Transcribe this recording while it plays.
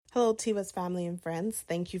Hello, T West family and friends.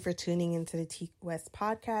 Thank you for tuning into the T West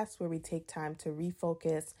podcast, where we take time to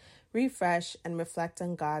refocus, refresh, and reflect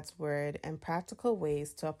on God's word and practical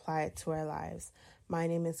ways to apply it to our lives. My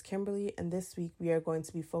name is Kimberly, and this week we are going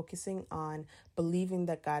to be focusing on believing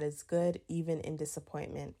that God is good even in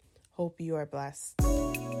disappointment. Hope you are blessed.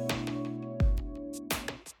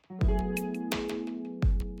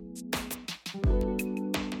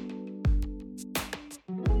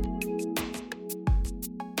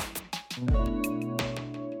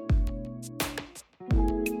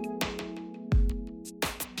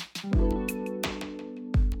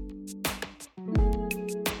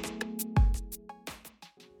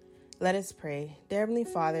 Let us pray. Dear Heavenly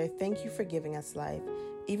Father, thank you for giving us life.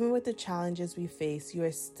 Even with the challenges we face, you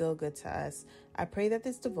are still good to us. I pray that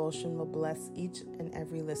this devotion will bless each and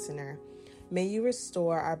every listener. May you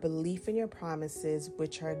restore our belief in your promises,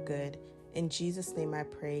 which are good. In Jesus' name I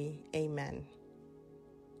pray, amen.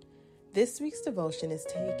 This week's devotion is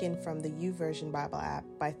taken from the YouVersion Bible app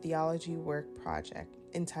by Theology Work Project,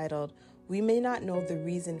 entitled, We May Not Know the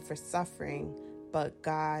Reason for Suffering, but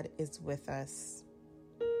God is with us.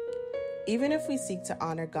 Even if we seek to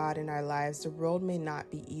honor God in our lives, the road may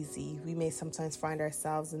not be easy. We may sometimes find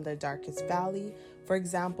ourselves in the darkest valley. For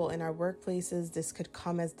example, in our workplaces, this could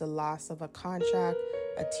come as the loss of a contract,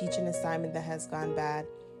 a teaching assignment that has gone bad,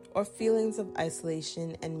 or feelings of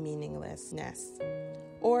isolation and meaninglessness.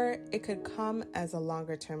 Or it could come as a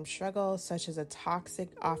longer-term struggle, such as a toxic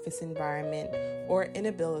office environment or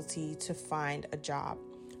inability to find a job.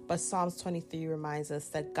 But Psalms 23 reminds us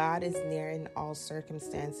that God is near in all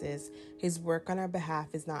circumstances. His work on our behalf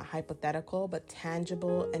is not hypothetical, but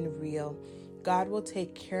tangible and real. God will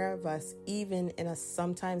take care of us even in a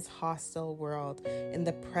sometimes hostile world, in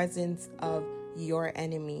the presence of your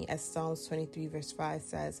enemy, as Psalms 23 verse 5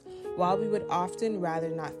 says. While we would often rather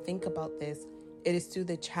not think about this, it is through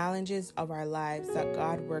the challenges of our lives that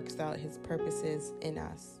God works out his purposes in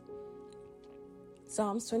us.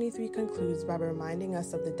 Psalms 23 concludes by reminding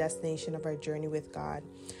us of the destination of our journey with God.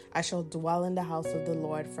 I shall dwell in the house of the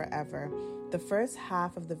Lord forever. The first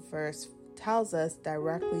half of the verse tells us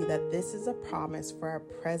directly that this is a promise for our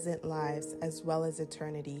present lives as well as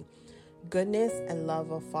eternity. Goodness and love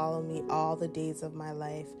will follow me all the days of my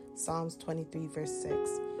life. Psalms 23 verse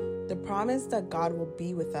 6. The promise that God will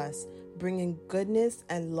be with us, bringing goodness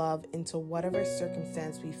and love into whatever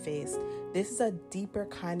circumstance we face. This is a deeper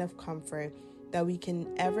kind of comfort that we can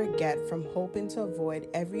ever get from hoping to avoid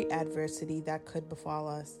every adversity that could befall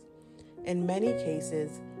us. In many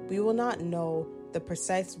cases, we will not know the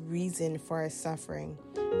precise reason for our suffering,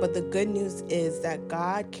 but the good news is that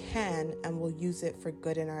God can and will use it for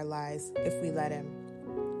good in our lives if we let him.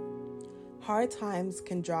 Hard times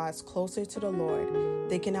can draw us closer to the Lord.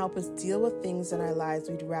 They can help us deal with things in our lives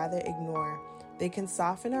we'd rather ignore. They can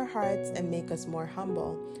soften our hearts and make us more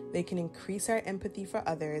humble. They can increase our empathy for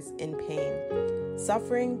others in pain.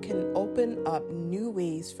 Suffering can open up new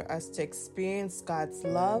ways for us to experience God's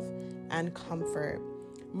love and comfort.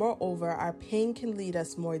 Moreover, our pain can lead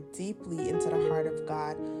us more deeply into the heart of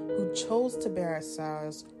God, who chose to bear our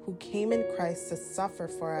sorrows, who came in Christ to suffer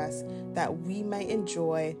for us, that we might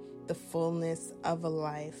enjoy the fullness of a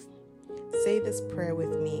life. Say this prayer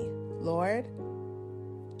with me. Lord,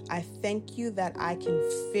 I thank you that I can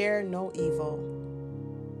fear no evil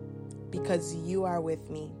because you are with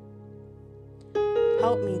me.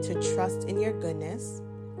 Help me to trust in your goodness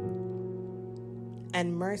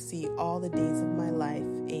and mercy all the days of my life.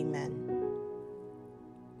 Amen.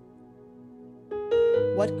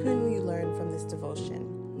 What can we learn from this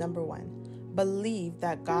devotion? Number 1, believe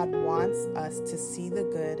that God wants us to see the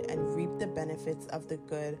good and reap the benefits of the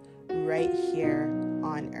good right here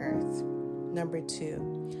on earth. Number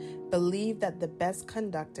 2, believe that the best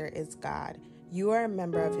conductor is God. You are a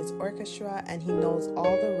member of his orchestra, and he knows all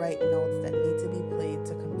the right notes that need to be played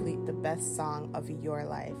to complete the best song of your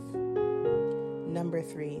life. Number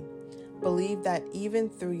 3, believe that even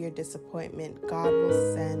through your disappointment, God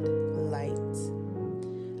will send light.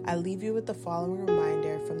 I leave you with the following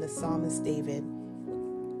reminder from the psalmist David.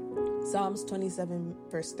 Psalms 27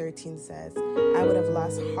 verse 13 says, I would have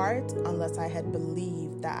lost heart unless I had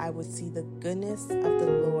believed that I would see the goodness of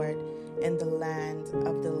the Lord in the land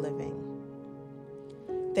of the living.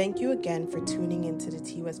 Thank you again for tuning into the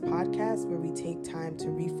T West podcast, where we take time to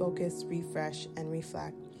refocus, refresh, and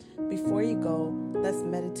reflect. Before you go, let's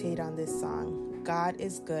meditate on this song, God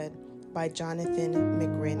is Good, by Jonathan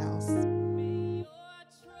McReynolds. May your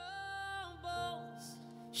troubles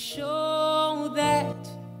show that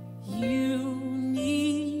you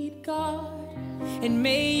need God, and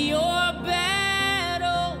may your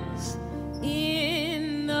battles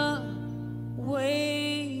in the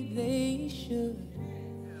way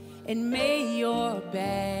and may your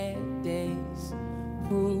bad days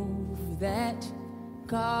prove that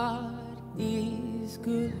God is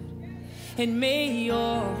good, and may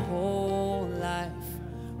your whole life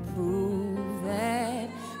prove that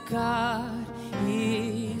God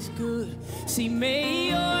is good. See,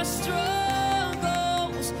 may your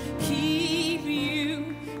struggles keep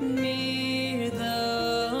you near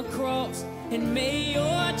the cross, and may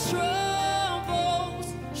your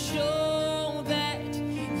troubles show that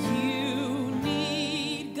you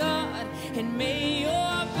need God, and may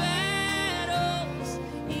your battles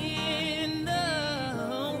end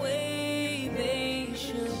the way they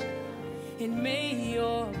should, and may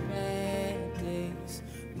your bad days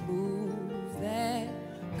prove that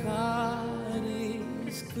God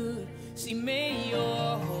is good. See, may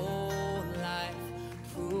your whole life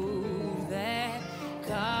prove that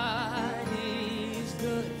God is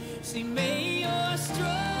good. See, may your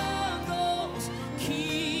struggles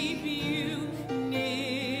keep you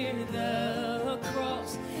near the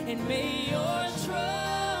cross, and may your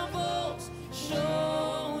troubles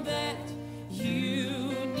show that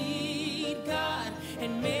you need God,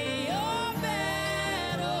 and may your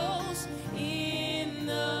battles in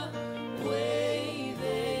the way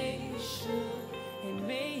they should, and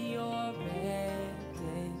may your bad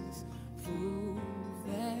days prove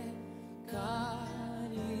that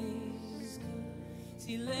God is good.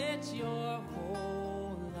 See, let your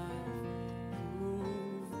whole life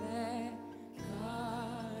prove that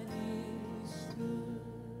God is good.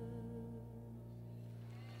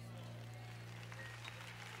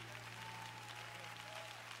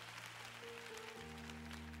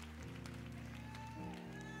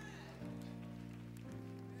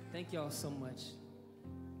 Thank y'all so much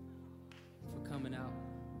for coming out.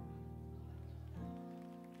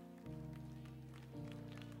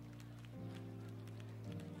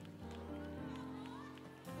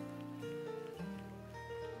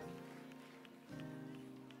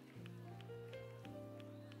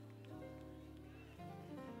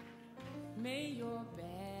 May your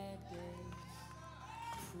bad days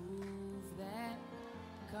prove that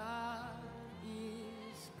God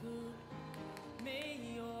is good. May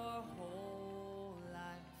your whole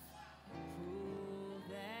life prove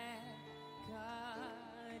that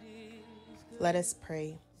God is good. Let us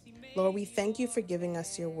pray. Lord, we thank you for giving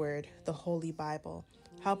us your word, the Holy Bible.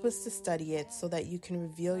 Help us to study it so that you can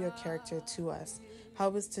reveal your character to us.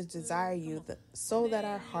 Help us to desire you so that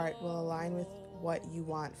our heart will align with what you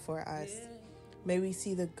want for us. May we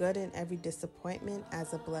see the good in every disappointment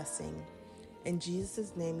as a blessing. In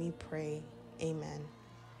Jesus' name we pray. Amen.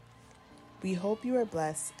 We hope you are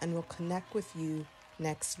blessed and will connect with you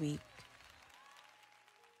next week.